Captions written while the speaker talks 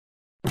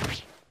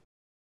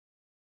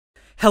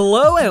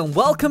Hello and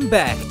welcome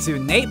back to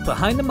Nate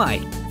Behind the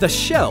Mic, the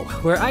show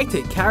where I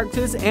take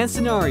characters and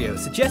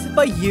scenarios suggested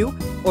by you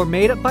or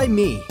made up by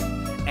me,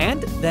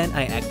 and then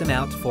I act them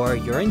out for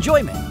your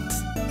enjoyment.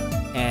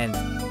 And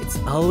it's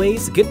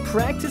always good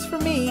practice for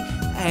me,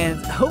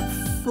 and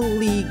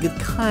hopefully good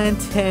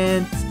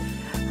content,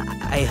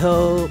 I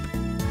hope.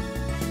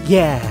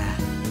 Yeah.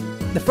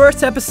 The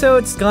first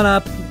episode's gone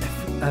up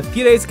a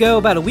few days ago,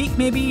 about a week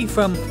maybe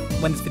from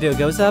when this video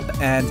goes up,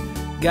 and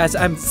guys,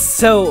 I'm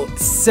so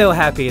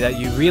happy that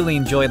you really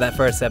enjoyed that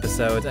first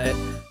episode.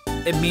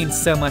 It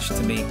means so much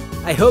to me.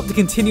 I hope to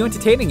continue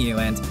entertaining you,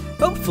 and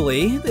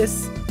hopefully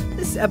this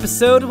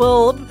episode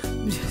will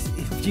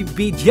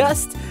be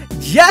just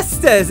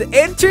as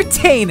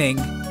entertaining.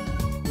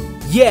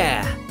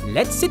 Yeah,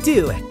 let's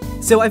do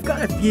it. So I've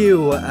got a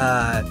few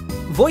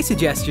voice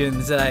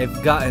suggestions that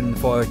I've gotten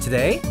for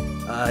today.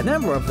 A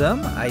number of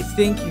them I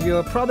think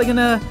you're probably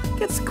gonna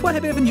get quite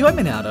a bit of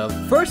enjoyment out of.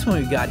 First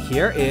one we got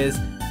here is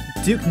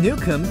Duke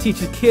Nukem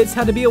teaches kids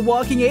how to be a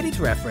walking 80s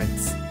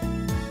reference.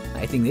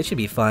 I think this should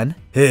be fun.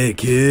 Hey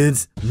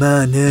kids,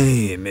 my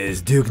name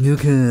is Duke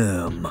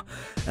Nukem.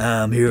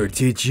 I'm here to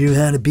teach you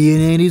how to be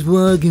an 80s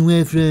walking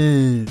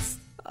reference.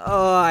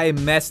 Oh, I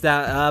messed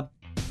that up,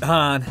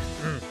 hon.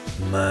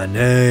 My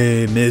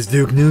name is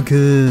Duke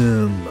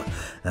Nukem.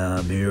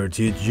 I'm here to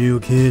teach you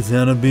kids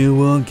how to be a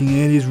walking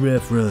 80s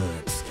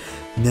reference.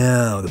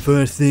 Now, the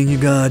first thing you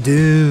gotta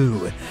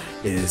do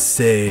is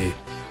say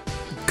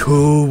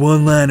cool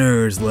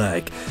one-liners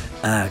like,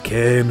 I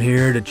came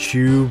here to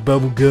chew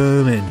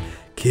bubblegum and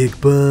kick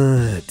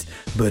butt,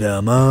 but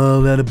I'm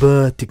all out of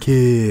butt to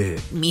kick.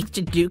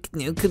 Mr. Duke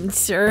Nukem,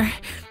 sir,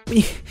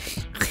 will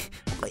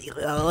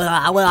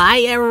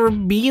I ever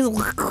be as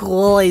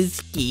cool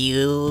as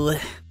you?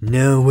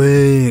 No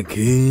way,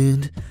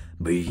 kid,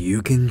 but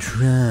you can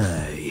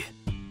try.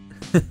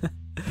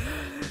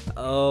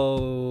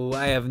 Oh,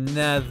 I have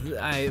nothing.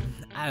 I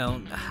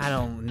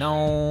don't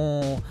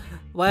know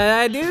what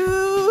I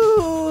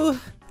do.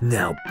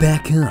 Now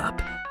back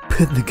up,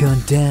 put the gun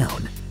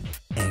down,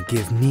 and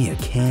give me a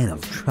can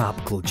of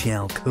tropical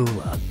gel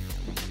cola.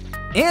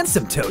 And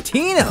some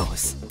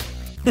Totinos.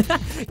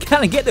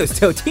 Gotta get those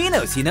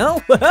Totinos, you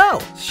know? Whoa!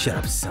 Shut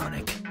up,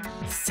 Sonic.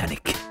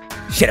 Sonic.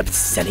 Shut up,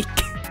 Sonic.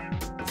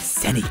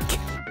 Sonic.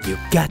 You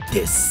got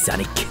this,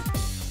 Sonic.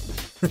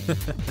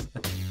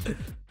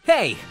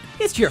 Hey,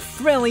 it's your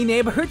friendly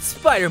neighborhood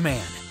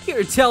Spider-Man.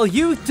 Here to tell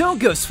you, don't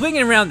go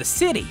swinging around the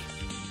city.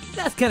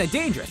 That's kinda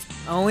dangerous.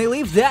 Only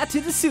leave that to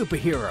the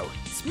superhero.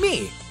 It's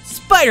me,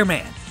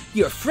 Spider-Man,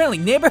 your friendly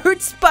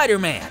neighborhood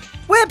Spider-Man.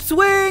 Whip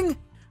swing!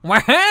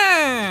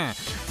 Wah-ha!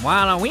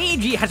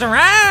 Waluigi has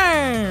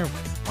arrived!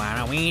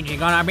 Waluigi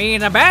gonna be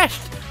the best,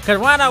 cause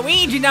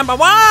Waluigi number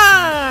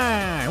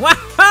one!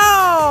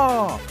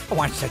 Wah-ho!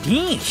 What's the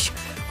dish?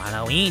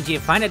 Waluigi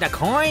find the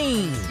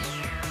coin!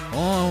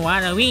 Oh,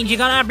 Waluigi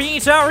gonna be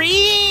so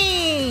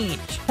rich!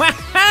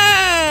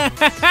 Wah-ha!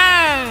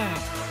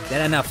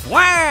 That enough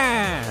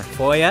wah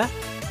for ya?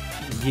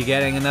 You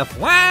getting enough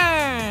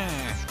wah?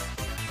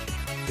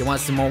 You want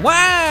some more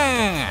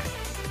wah?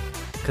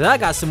 Cause I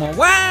got some more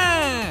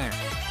wah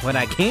where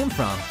I came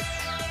from.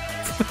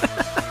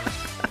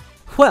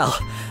 Well,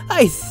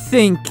 I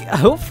think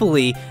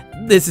hopefully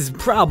this is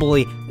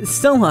probably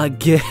somewhat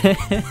good.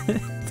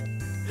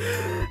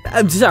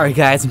 I'm sorry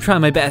guys, I'm trying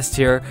my best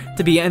here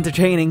to be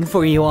entertaining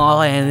for you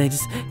all, and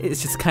it's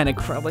just kind of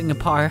crumbling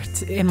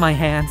apart in my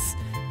hands.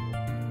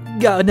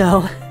 Oh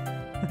no.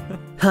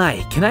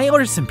 Hi, can I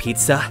order some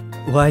pizza?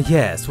 Why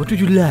yes, what would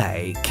you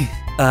like?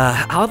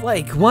 I would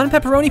like one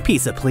pepperoni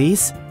pizza,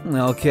 please.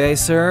 Okay,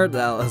 sir,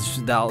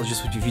 that'll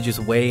just, if you just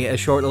wait a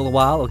short little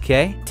while,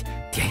 okay?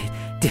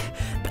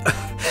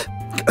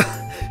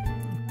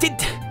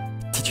 Did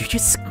you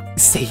just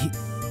say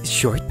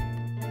short?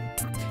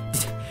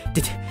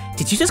 Did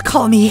you just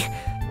call me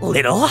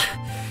little?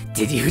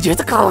 Did you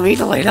just call me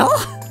little?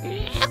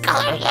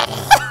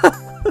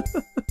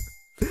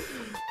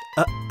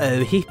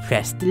 Uh-oh, he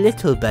pressed the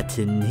little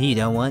button. You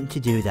don't want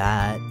to do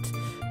that.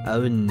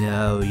 Oh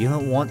no, you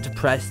don't want to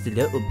press the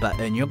little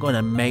button. You're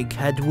gonna make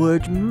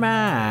Edward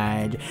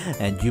mad.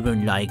 And you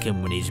don't like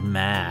him when he's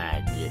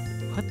mad.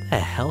 What the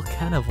hell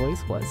kind of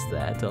voice was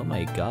that? Oh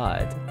my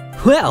god.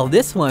 Well,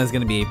 this one is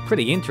gonna be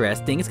pretty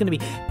interesting. It's gonna be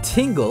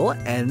Tingle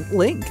and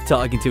Link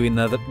talking to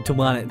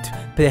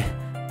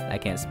I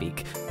can't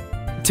speak.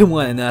 To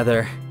one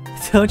another.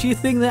 Don't you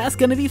think that's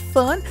gonna be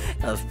fun?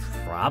 It's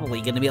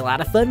probably gonna be a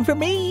lot of fun for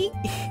me.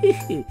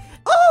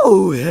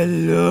 Oh,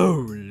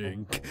 hello,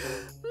 Link.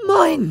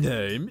 My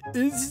name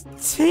is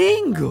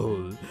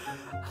Tingle.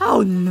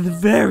 How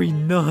very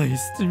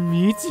nice to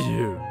meet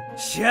you.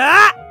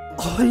 Shut!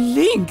 Oh,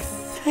 Link,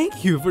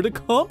 thank you for the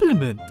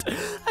compliment.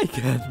 I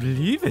can't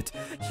believe it.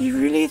 You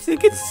really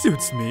think it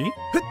suits me?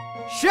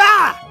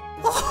 Shut!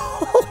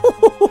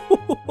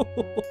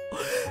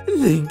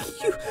 Link,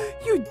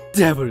 you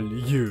devil,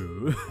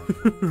 you.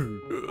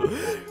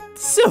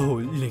 So,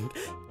 Link,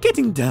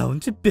 getting down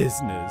to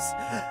business.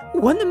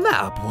 One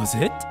map, was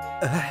it?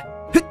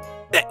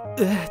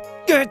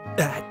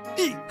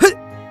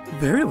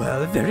 Very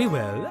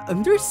well,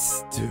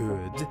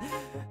 understood.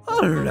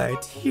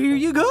 Alright, here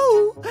you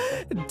go.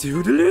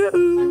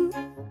 Doodaloo.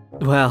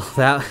 Well,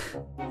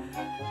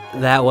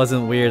 that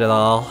wasn't weird at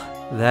all.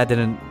 That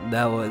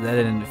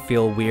didn't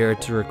feel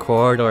weird to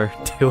record or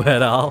do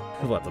at all.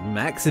 What, the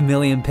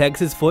Maximilian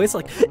Peg's voice,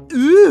 like,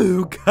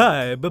 ooh,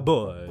 Kai, my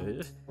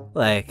boy.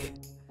 Like,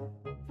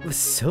 it was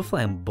so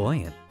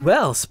flamboyant.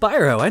 Well,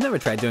 Spyro, I never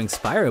tried doing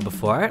Spyro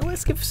before.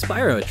 Let's give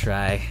Spyro a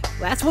try.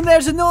 Last one,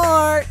 there's an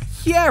R.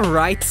 Yeah,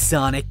 right,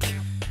 Sonic.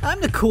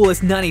 I'm the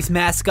coolest 90s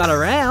mascot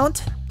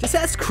around. Just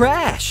ask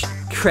Crash.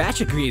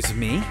 Crash agrees with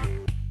me.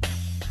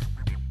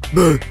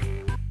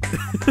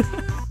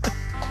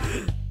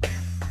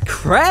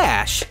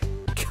 Crash?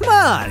 Come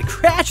on,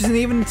 Crash isn't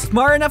even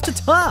smart enough to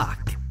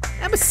talk.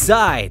 And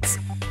besides,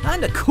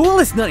 I'm the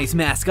coolest 90s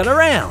mascot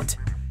around.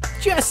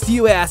 Just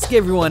you ask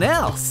everyone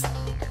else.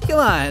 Come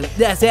on,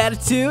 that's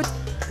attitude,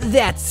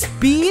 that's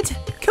speed.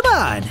 Come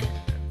on.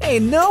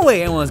 Ain't no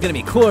way anyone's gonna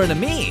be cooler than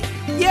me.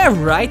 Yeah,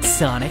 right,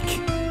 Sonic.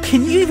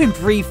 Can you even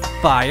breathe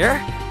fire?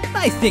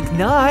 I think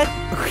not.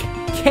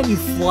 Can you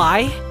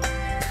fly?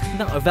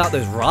 Not without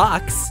those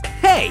rocks.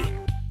 Hey,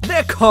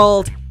 they're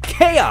called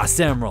Chaos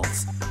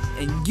Emeralds.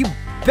 And you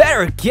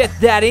better get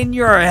that in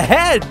your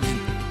head,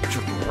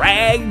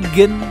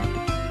 dragon.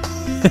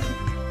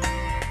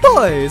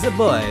 Boys,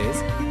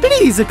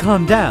 please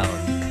calm down.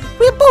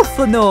 We both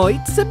know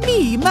it's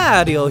me,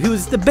 Mario,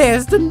 who's the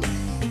best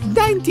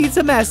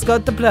 90s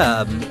mascot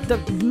platform.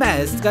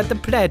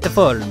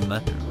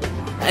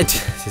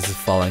 This is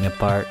falling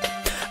apart.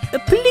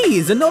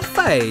 Please, no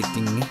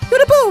fighting.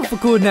 You're both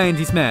cool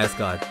 90s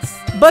mascots.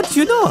 But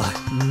you know,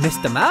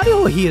 Mr.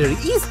 Mario here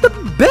is the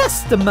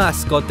best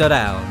mascot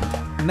around.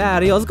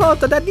 Mario's got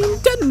that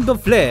Nintendo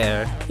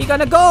flair. He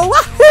gonna go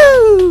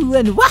wahoo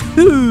and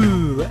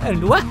wahoo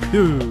and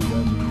wahoo.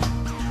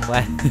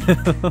 What?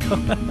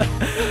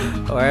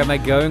 Where am I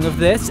going with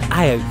this?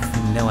 I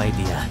have no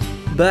idea.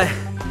 But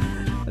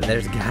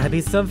there's gotta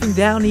be something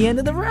down the end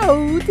of the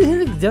road,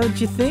 don't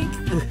you think?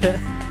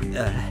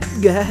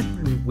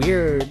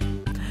 Weird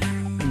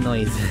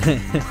noise.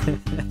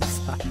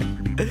 Sorry.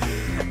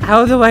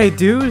 How do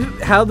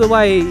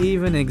I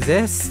even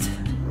exist?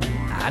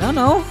 I don't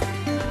know.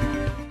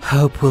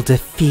 Hope will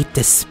defeat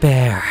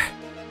despair.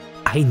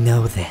 I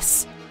know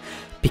this.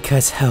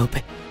 Because hope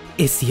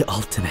is the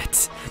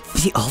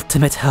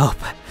ultimate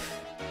hope.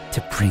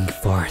 To bring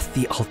forth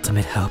the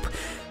ultimate hope,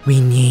 we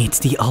need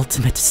the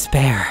ultimate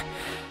despair.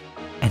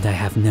 And I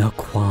have no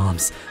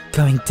qualms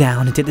going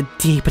down into the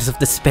deepest of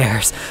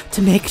despairs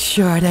to make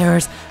sure there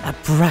is a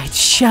bright,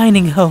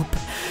 shining hope.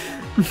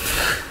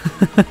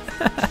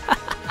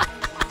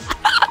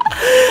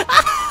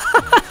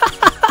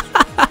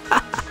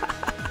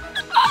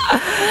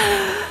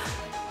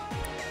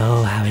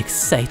 Oh, how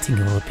exciting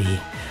it will be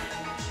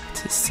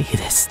to see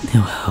this new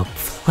hope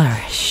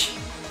flourish.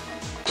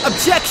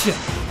 Objection!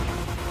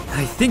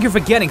 I think you're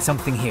forgetting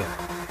something here.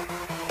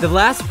 The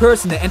last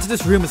person to enter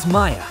this room is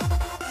Maya.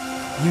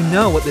 You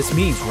know what this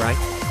means, right?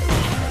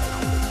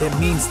 It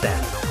means that,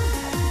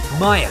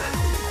 Maya,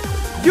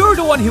 you're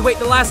the one who ate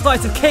the last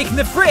slice of cake in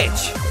the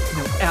fridge!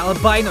 No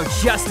alibi, no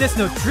justice,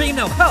 no dream,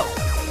 no hope!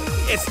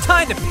 It's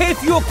time to pay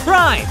for your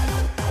crime!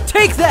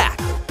 Take that!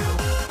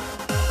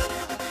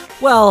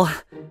 Well,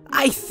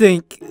 I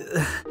think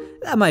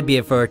that might be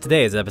it for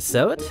today's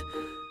episode.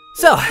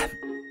 So,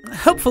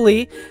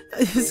 hopefully,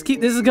 this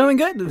is going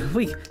good.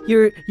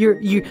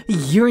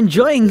 You're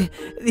enjoying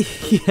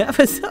the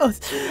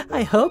episodes.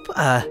 I hope.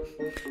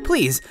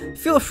 Please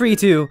feel free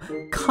to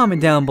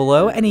comment down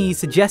below any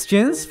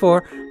suggestions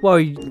for what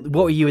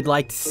you would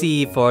like to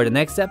see for the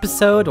next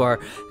episode, or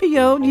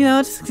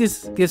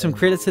just give some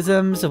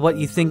criticisms of what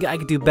you think I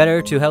could do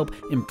better to help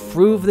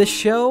improve this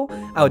show.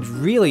 I would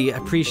really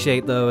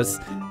appreciate those.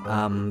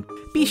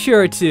 Be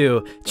sure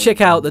to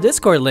check out the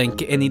Discord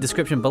link in the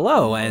description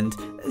below, and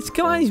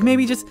come on,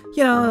 maybe just,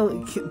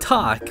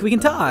 talk. We can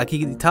talk. You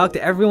can talk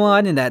to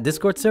everyone in that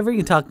Discord server. You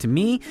can talk to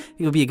me.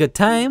 It'll be a good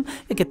time.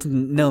 You get to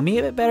know me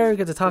a bit better.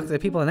 Get to talk to the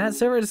people in that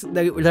server.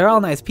 They're all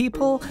nice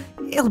people.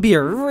 It'll be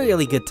a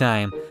really good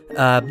time.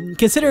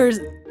 Consider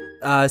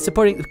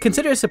supporting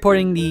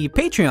the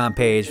Patreon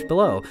page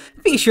below.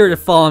 Be sure to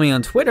follow me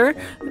on Twitter.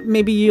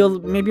 Maybe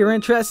you're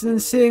interested in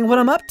seeing what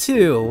I'm up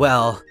to.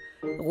 Well,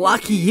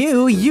 lucky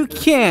you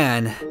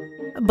can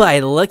by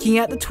looking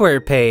at the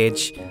Twitter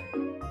page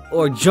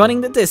or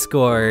joining the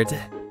Discord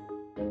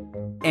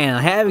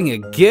and having a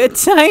good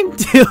time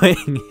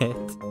doing it.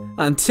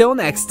 Until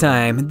next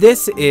time,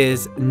 this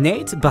is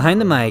Nate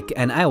behind the mic,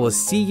 and I will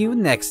see you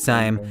next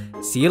time.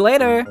 See you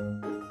later.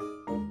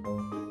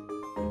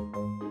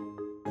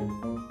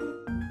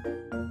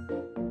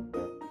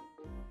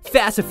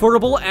 Fast,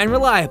 affordable, and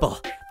reliable.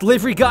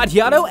 Delivery God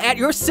Yato at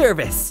your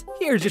service.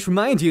 Here to just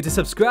remind you to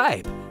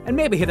subscribe, and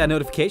maybe hit that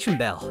notification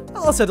bell.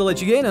 Also to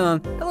let you in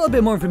on a little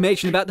bit more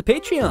information about the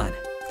Patreon.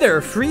 There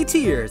are 3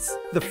 tiers.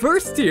 The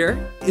first tier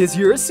is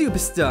You're a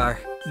Superstar.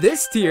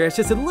 This tier is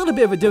just a little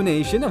bit of a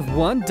donation of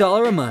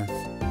 $1 a month.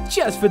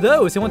 just for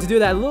those who want to do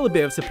that little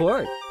bit of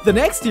support. The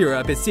next tier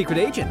up is Secret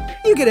Agent.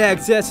 You get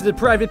access to the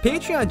private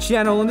Patreon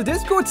channel on the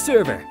Discord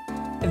server.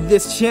 In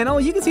this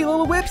channel, you can see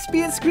little whips,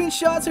 be it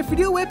screenshots or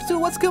video whips to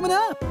what's coming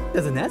up.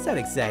 Doesn't that sound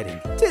exciting?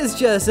 Tis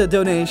just a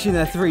donation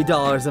of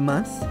 $3 a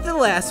month. The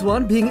last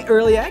one being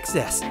early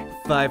access,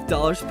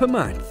 $5 per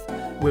month.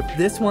 With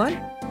this one,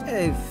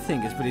 I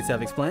think it's pretty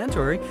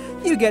self-explanatory.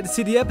 You get to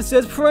see the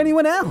episodes before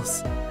anyone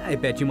else. I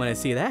bet you want to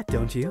see that,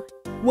 don't you?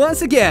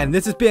 Once again,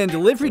 this has been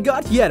Delivery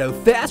Got Yeto,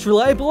 fast,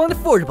 reliable, and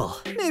affordable.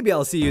 Maybe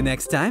I'll see you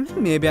next time,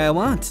 maybe I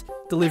won't.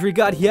 Delivery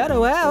Got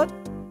Yeto out.